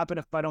doesn't happen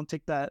if I don't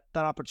take that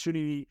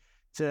opportunity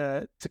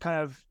to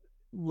kind of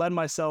let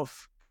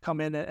myself come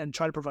in and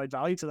try to provide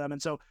value to them.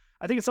 And so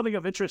I think it's something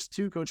of interest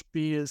too, Coach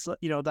B, is,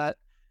 that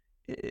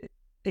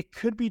it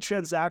could be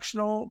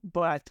transactional,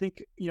 but I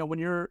think, when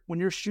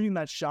you're shooting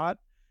that shot,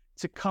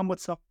 to come with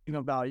something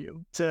of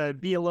value, to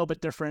be a little bit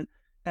different.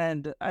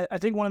 And I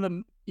think one of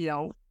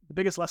the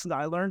biggest lessons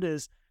I learned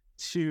is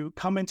to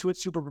come into it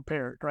super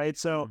prepared, right?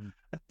 So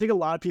I think a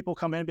lot of people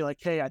come in and be like,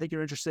 hey, I think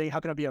you're interesting. How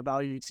can I be of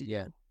value to you?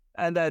 Yeah.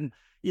 And then,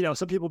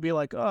 some people be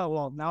like, oh,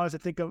 well, now I have to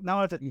think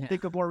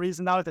of more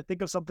reason. Now I have to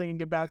think of something and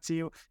get back to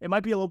you. It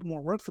might be a little bit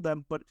more work for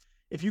them, but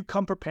if you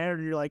come prepared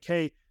and you're like,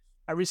 hey,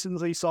 I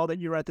recently saw that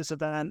you were at this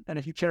event, and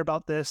if you care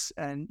about this,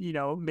 and,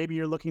 maybe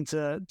you're looking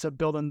to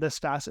build on this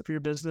facet for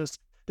your business,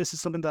 this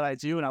is something that I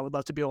do, and I would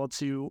love to be able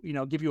to,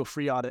 give you a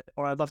free audit,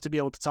 or I'd love to be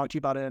able to talk to you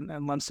about it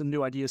and lend some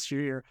new ideas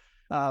here.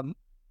 I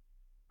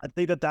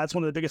think that that's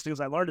one of the biggest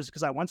things I learned, is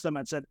because I went to them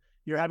and said,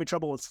 you're having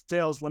trouble with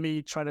sales. Let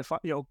me try to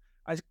find,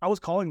 I was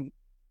calling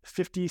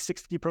 50,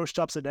 60 pro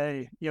shops a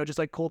day, just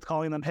like cold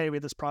calling them. Hey, we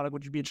have this product.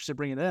 Would you be interested in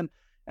bringing it in?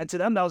 And to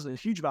them, that was a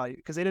huge value,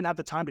 because they didn't have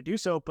the time to do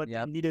so, but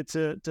needed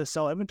to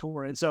sell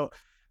inventory. And so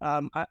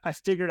I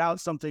figured out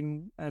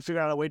something, and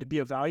figured out a way to be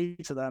of value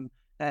to them.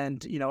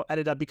 And,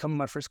 ended up becoming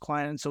my first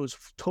client. And so it was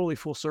totally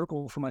full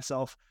circle for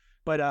myself.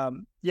 But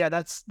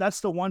that's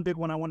the one big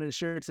one I wanted to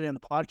share today on the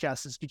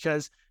podcast, is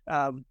because,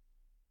 when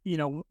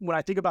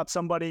I think about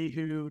somebody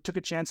who took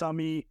a chance on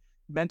me,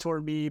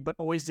 mentored me, but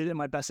always did it in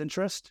my best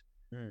interest,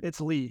 it's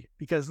Lee.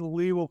 Because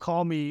Lee will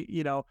call me,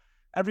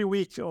 every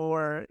week,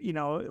 or,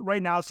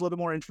 right now it's a little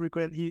bit more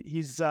infrequent.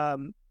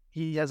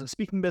 He has a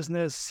speaking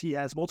business. He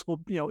has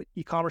multiple,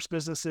 e-commerce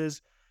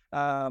businesses.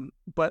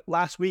 But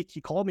last week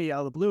he called me out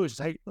of the blue. He's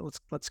just, hey,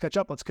 let's catch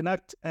up, let's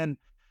connect. And,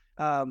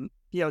 time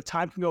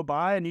can go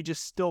by and you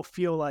just still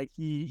feel like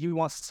he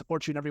wants to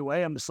support you in every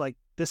way. I'm just like,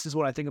 this is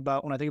what I think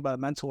about when I think about a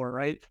mentor,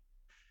 right?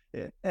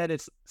 And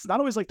it's not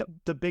always like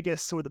the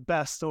biggest or the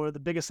best or the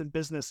biggest in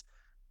business.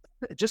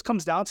 It just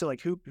comes down to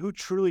like who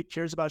truly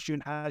cares about you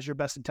and has your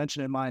best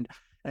intention in mind.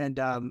 And,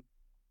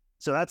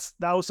 so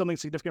that was something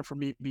significant for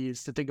me,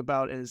 is to think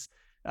about, is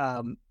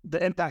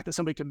the impact that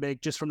somebody can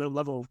make just from their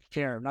level of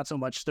care, not so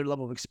much their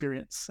level of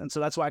experience. And so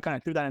that's why I kind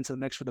of threw that into the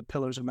mix for the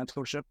pillars of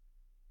mentorship.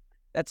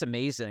 That's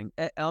amazing.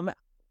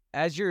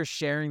 As you're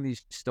sharing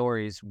these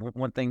stories,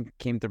 one thing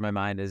came through my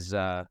mind is,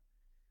 have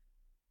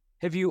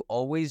you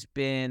always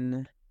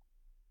been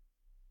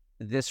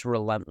this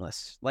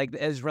relentless? Like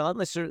as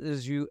relentless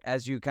as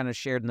you kind of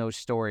shared in those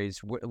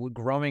stories,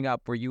 growing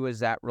up, were you as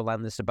that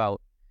relentless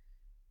about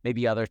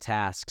maybe other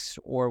tasks,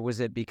 or was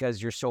it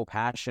because you're so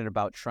passionate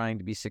about trying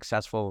to be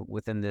successful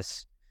within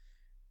this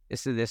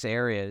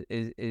area?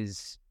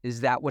 Is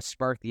that what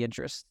sparked the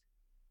interest?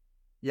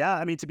 Yeah,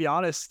 I mean, to be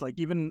honest, like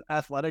even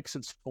athletics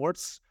and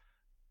sports,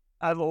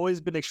 I've always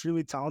been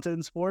extremely talented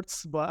in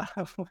sports, but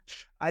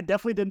I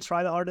definitely didn't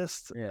try the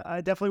hardest. Yeah.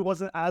 I definitely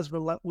wasn't as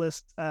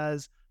relentless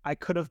as I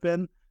could have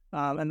been,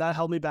 and that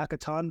held me back a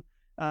ton.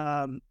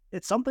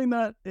 It's something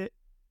that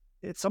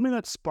it's something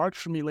that sparked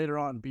for me later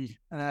on. B,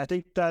 and I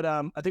think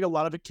a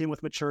lot of it came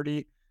with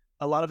maturity.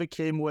 A lot of it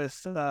came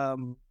with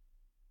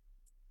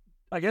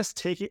I guess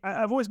taking.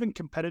 I've always been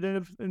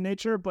competitive in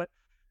nature, but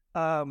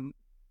um,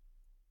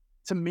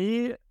 to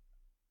me,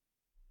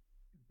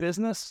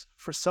 business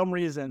for some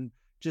reason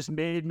just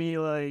made me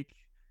like,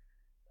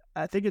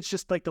 I think it's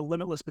just like the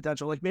limitless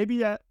potential. Like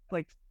maybe at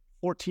like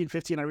 14,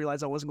 15, I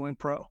realized I wasn't going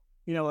pro.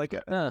 You know, like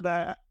Huh.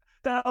 that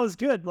was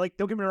good. Like,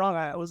 don't get me wrong.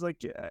 I was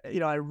like,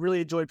 I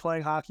really enjoyed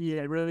playing hockey.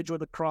 I really enjoyed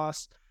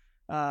lacrosse.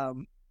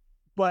 Um,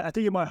 but I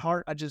think in my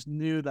heart, I just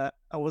knew that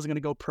I wasn't going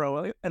to go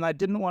pro. And I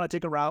didn't want to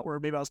take a route where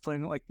maybe I was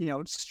playing like,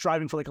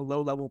 striving for like a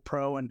low level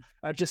pro. And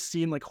I've just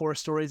seen like horror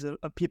stories of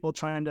people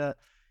trying to,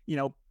 you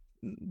know,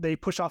 they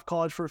push off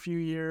college for a few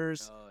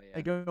years. Oh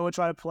They yeah. go and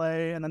try to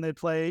play, and then they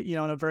play, in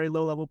a very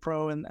low level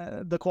pro, and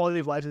the quality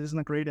of life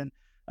isn't great. And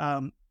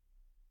um,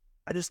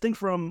 I just think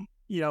from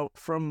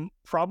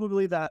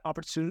probably that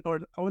opportunity, or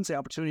I wouldn't say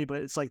opportunity,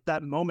 but it's like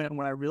that moment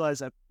when I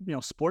realized that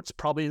sports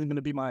probably isn't going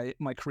to be my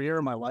career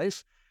or my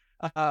life.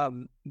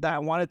 That I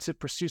wanted to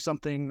pursue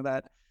something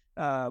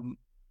um,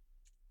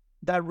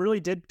 that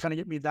really did kind of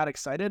get me that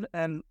excited,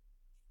 and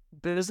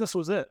business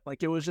was it.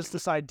 Like it was just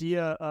this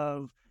idea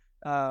of,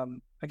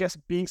 I guess,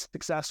 being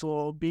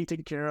successful, being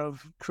taken care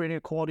of, creating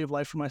a quality of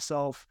life for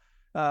myself.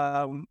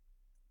 Um,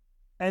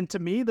 and to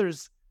me,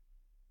 there's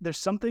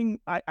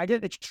something I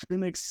get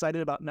extremely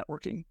excited about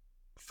networking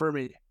for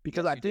me,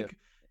 because Yes, I you do. think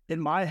in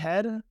my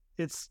head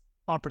it's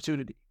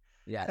opportunity.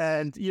 Yes.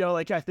 And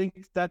like I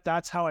think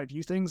that's how I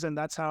view things, and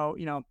that's how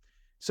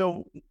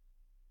so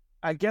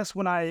I guess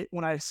when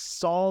I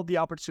saw the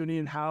opportunity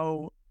and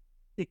how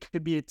it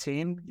could be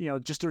attained,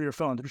 just through your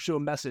phone, through a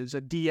message,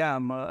 a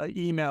DM,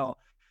 email,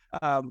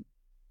 um,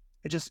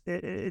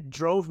 it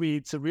drove me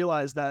to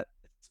realize that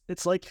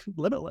it's like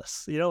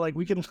limitless. Like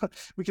we can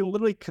we can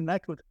literally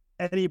connect with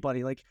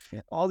anybody. Like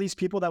Yeah. all these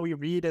people that we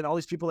read, and all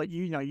these people that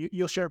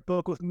you'll share a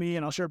book with me,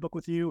 and I'll share a book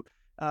with you.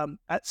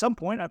 At some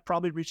point, I've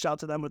probably reached out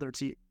to them with their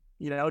team.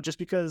 Just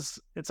because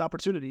it's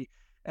opportunity.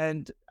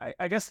 And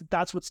I guess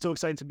that's what's so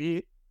exciting to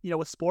me.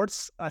 With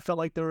sports, I felt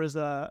like there was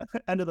a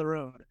end of the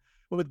road.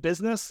 But with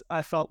business,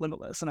 I felt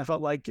limitless, and I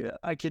felt like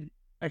I could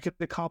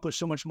accomplish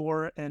so much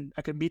more, and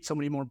I could meet so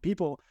many more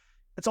people.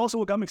 It's also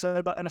what got me excited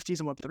about NFTs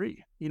and Web3.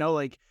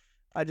 Like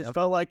I just Yep.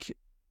 felt like,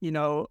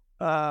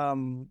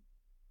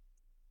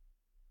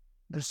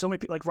 there's so many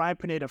people, like Ryan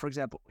Pineda, for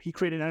example. He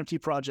created an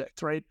NFT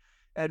project, right?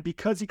 And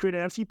because he created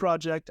an NFT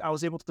project, I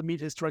was able to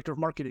meet his director of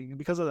marketing. And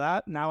because of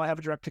that, now I have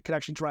a direct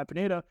connection to Ryan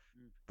Pineda,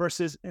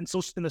 versus in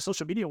the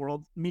social media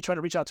world, me trying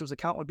to reach out to his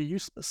account would be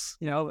useless.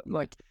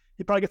 Like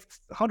he probably gets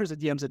hundreds of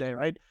DMs a day,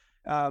 right?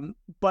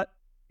 But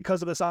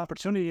because of this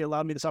opportunity, it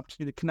allowed me this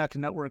opportunity to connect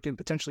and network and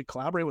potentially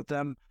collaborate with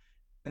them.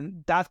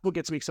 And that's what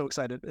gets me so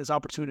excited, is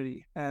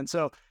opportunity. And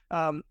so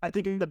I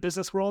think in the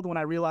business world, when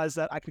I realized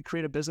that I could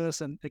create a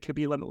business and it could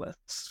be limitless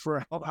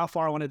for how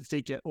far I wanted to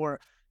take it, or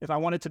if I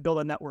wanted to build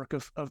a network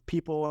of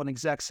people and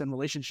execs and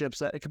relationships,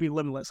 that it could be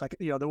limitless. Like,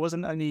 there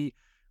wasn't any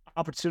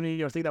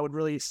opportunity or thing that would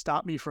really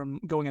stop me from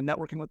going and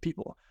networking with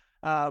people.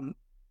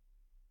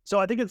 So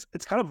I think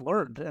it's kind of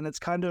learned, and it's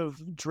kind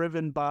of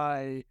driven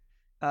by,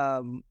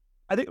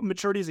 I think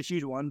maturity is a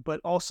huge one,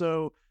 but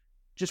also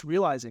just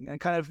realizing and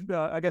kind of,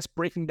 I guess,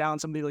 breaking down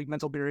some of the like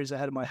mental barriers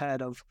ahead of my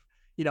head of,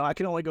 I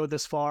can only go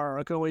this far, or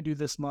I can only do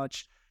this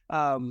much.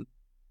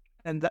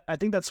 And I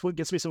think that's what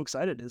gets me so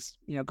excited is,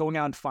 going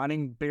out and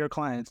finding bigger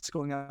clients,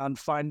 going out and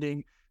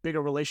finding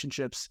bigger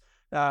relationships.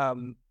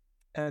 And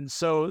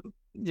so,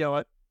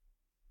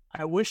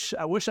 I wish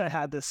I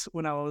had this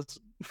when I was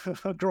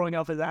growing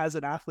up as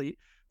an athlete,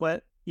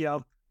 but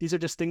these are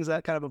just things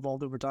that kind of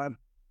evolved over time.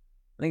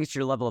 I think it's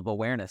your level of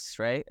awareness,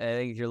 right? I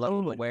think your level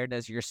of Totally.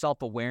 awareness, your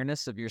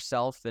self-awareness of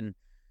yourself and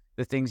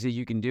the things that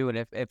you can do. And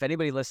if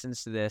anybody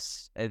listens to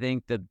this, I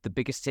think the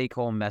biggest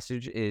take-home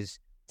message is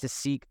to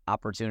seek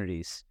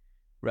opportunities,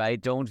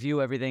 right? Don't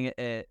view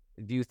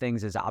view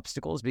things as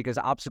obstacles, because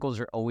obstacles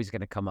are always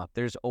going to come up.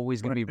 There's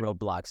always going to be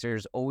roadblocks.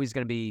 There's always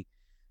going to be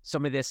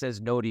somebody that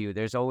says no to you.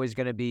 There's always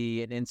going to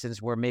be an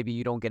instance where maybe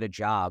you don't get a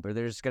job, or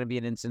there's going to be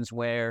an instance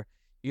where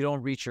you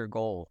don't reach your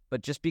goal.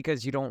 But just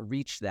because you don't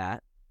reach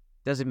that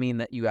doesn't mean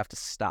that you have to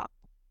stop,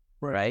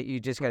 right? You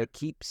just got to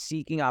keep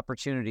seeking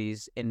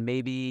opportunities, and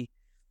maybe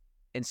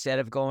instead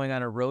of going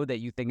on a road that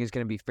you think is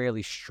going to be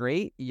fairly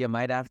straight, you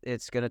might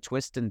it's going to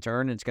twist and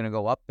turn. It's going to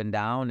go up and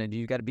down, and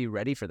you got to be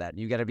ready for that.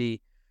 You got to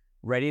be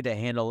ready to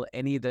handle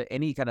any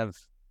kind of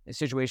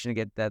situation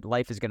that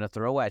life is going to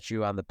throw at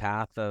you on the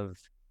path of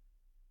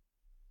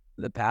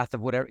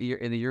whatever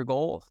your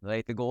goal,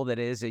 like the goal that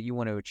is that you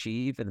want to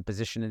achieve, and the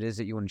position it is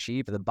that you want to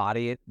achieve, or the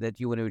body that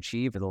you want to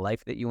achieve, or the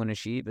life that you want to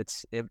achieve.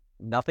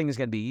 Nothing is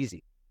going to be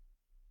easy.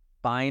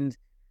 Find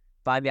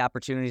the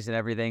opportunities and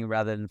everything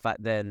rather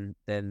than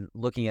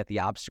looking at the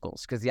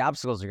obstacles, because the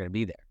obstacles are going to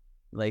be there.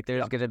 Like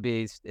there's going to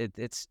be,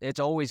 it's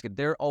always good.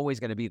 They're always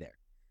going to be there,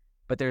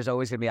 but there's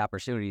always going to be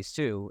opportunities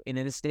too. And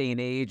in this day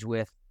and age,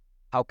 with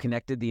how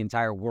connected the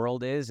entire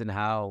world is, and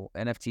how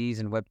NFTs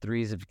and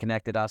Web3s have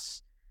connected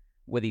us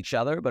with each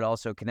other, but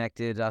also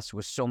connected us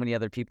with so many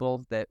other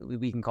people that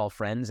we can call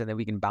friends and that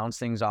we can bounce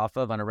things off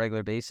of on a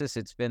regular basis.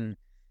 It's been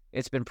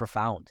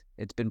profound.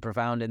 It's been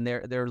profound, and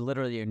there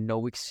literally are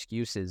no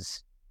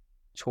excuses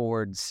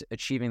towards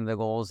achieving the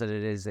goals that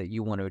it is that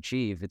you want to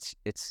achieve. It's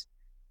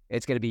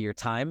going to be your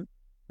time,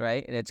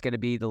 right? And it's going to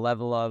be the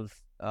level of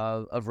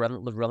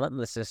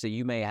relentlessness that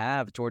you may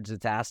have towards the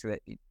task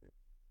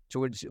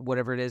towards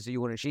whatever it is that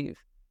you want to achieve.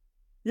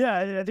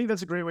 Yeah, I think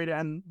that's a great way to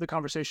end the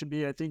conversation,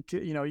 B. I think,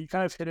 you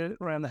kind of hit it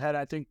right on the head.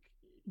 I think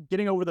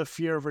getting over the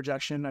fear of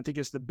rejection, I think,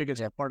 is the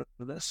biggest part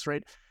of this,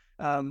 right?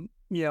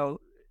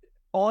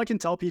 All I can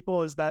tell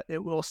people is that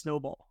it will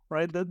snowball,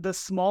 right? The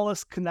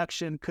smallest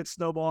connection could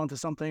snowball into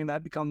something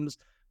that becomes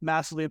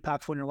massively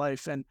impactful in your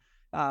life. And,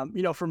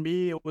 for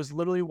me, it was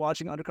literally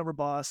watching Undercover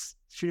Boss,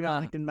 shooting a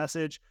LinkedIn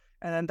message,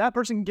 and then that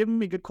person giving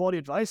me good quality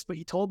advice, but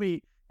he told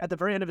me at the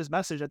very end of his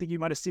message, I think you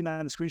might have seen that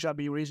in the screenshot,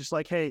 B, where he's just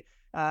like, hey,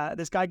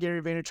 this guy Gary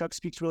Vaynerchuk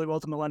speaks really well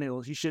to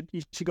millennials. You should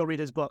go read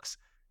his books.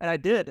 And I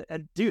did.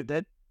 And dude,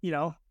 that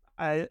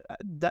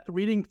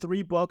reading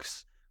 3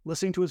 books,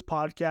 listening to his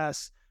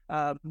podcast,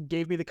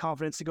 gave me the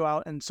confidence to go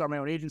out and start my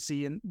own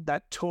agency. And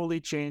that totally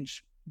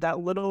changed that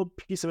little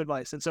piece of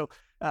advice. And so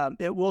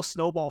it will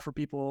snowball for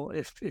people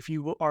if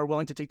you are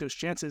willing to take those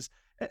chances.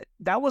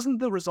 That wasn't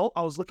the result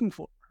I was looking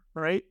for,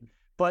 right?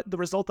 But the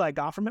result that I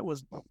got from it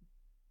was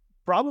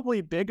probably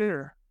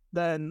bigger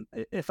than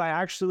if I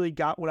actually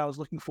got what I was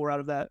looking for out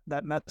of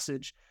that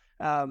message.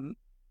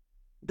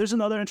 There's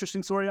another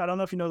interesting story. I don't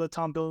know if you know the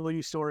Tom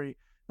Bilyeu story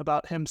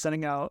about him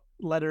sending out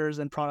letters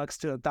and products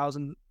to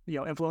 1,000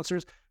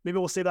 influencers. Maybe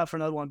we'll save that for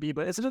another one, B.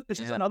 But it's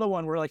just another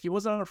one where he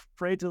wasn't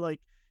afraid to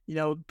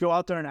go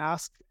out there and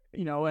ask,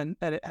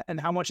 and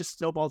how much it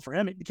snowballed for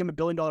him. It became $1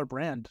 billion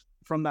brand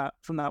from that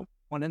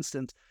one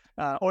instant,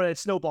 or it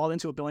snowballed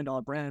into $1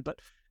 billion brand. But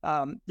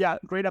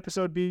great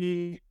episode,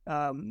 B.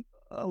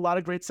 A lot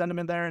of great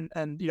sentiment there,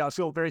 and I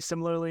feel very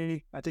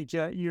similarly. I think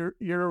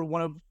you're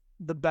one of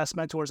the best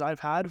mentors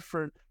I've had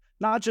for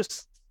not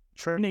just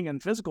training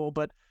and physical,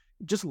 but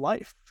just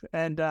life.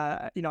 And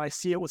I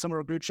see it with some of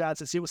our group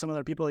chats. I see it with some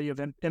other people that you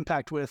have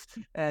impact with.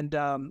 And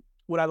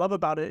what I love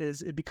about it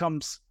is it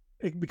becomes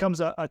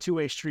a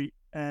two-way street.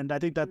 And I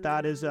think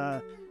that is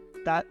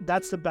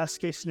that's the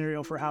best case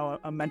scenario for how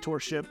a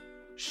mentorship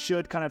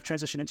should kind of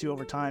transition into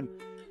over time.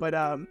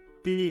 But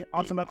be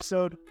awesome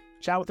episode.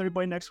 Chat with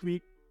everybody next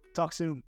week. Talk soon.